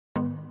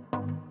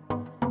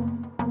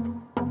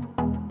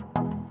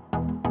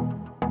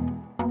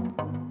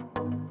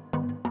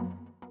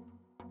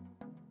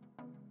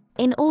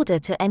In order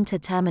to enter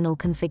terminal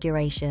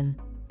configuration,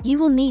 you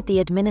will need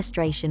the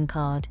administration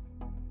card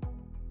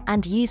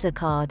and user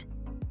card.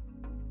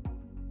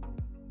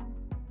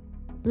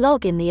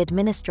 Log in the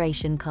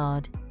administration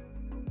card.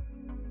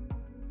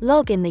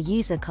 Log in the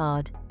user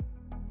card.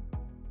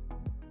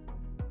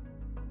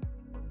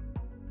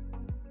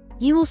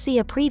 You will see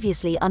a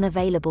previously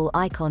unavailable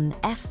icon,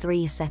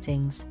 F3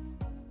 Settings.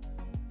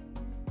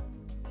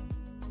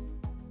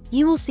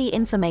 You will see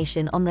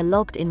information on the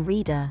logged-in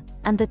reader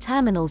and the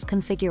terminal's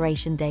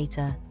configuration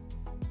data.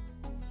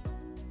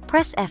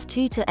 Press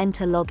F2 to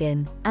enter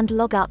login and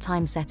logout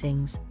time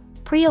settings,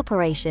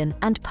 pre-operation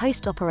and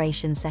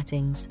post-operation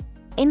settings,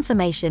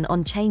 information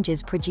on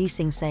changes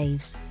producing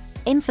saves,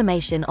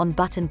 information on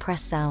button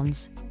press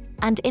sounds,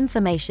 and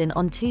information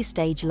on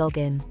two-stage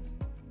login.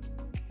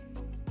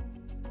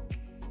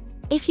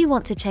 If you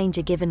want to change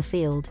a given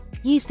field,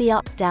 use the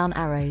up-down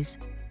arrows.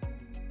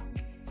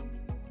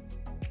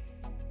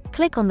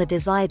 Click on the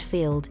desired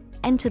field,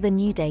 enter the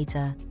new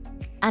data,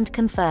 and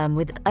confirm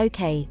with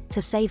OK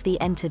to save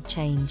the entered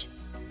change.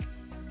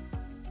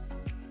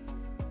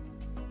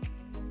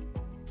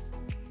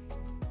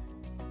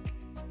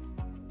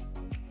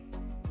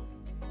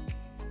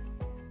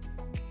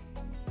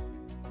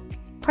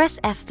 Press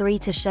F3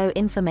 to show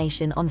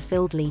information on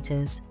filled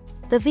liters,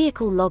 the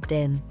vehicle logged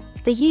in,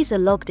 the user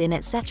logged in,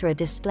 etc.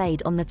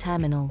 displayed on the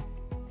terminal.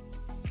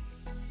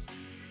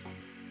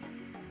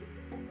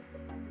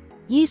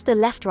 Use the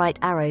left-right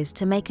arrows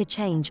to make a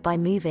change by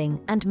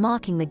moving and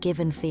marking the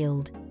given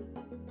field.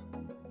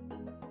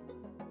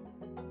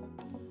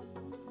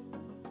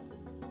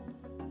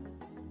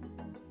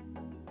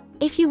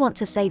 If you want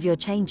to save your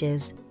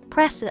changes,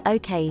 press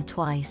OK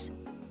twice.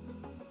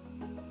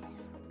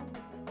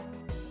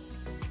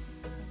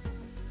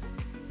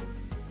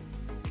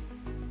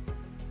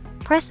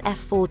 Press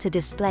F4 to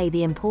display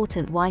the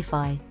important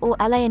Wi-Fi or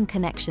LAN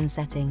connection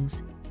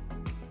settings.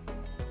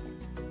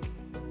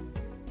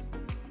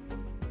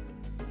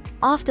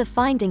 After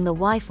finding the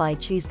Wi-Fi,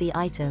 choose the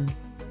item.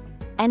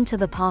 Enter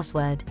the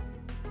password.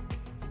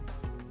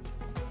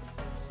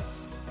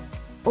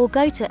 Or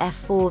go to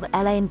F4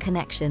 LAN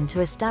connection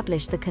to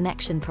establish the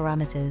connection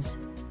parameters.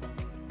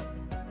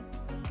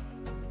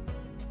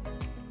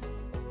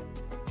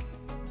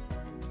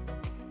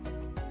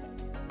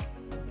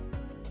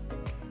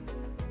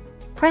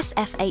 Press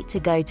F8 to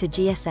go to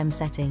GSM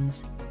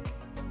settings.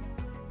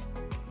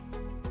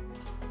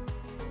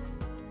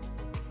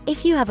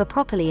 If you have a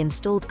properly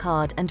installed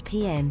card and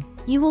PIN,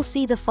 you will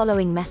see the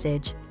following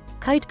message: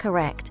 code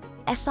correct,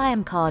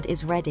 SIM card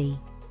is ready.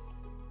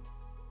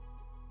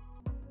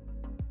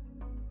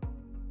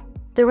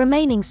 The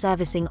remaining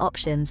servicing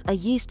options are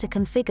used to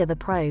configure the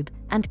probe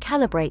and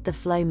calibrate the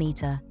flow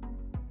meter.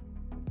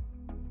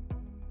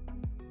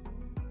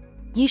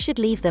 You should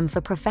leave them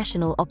for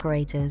professional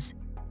operators.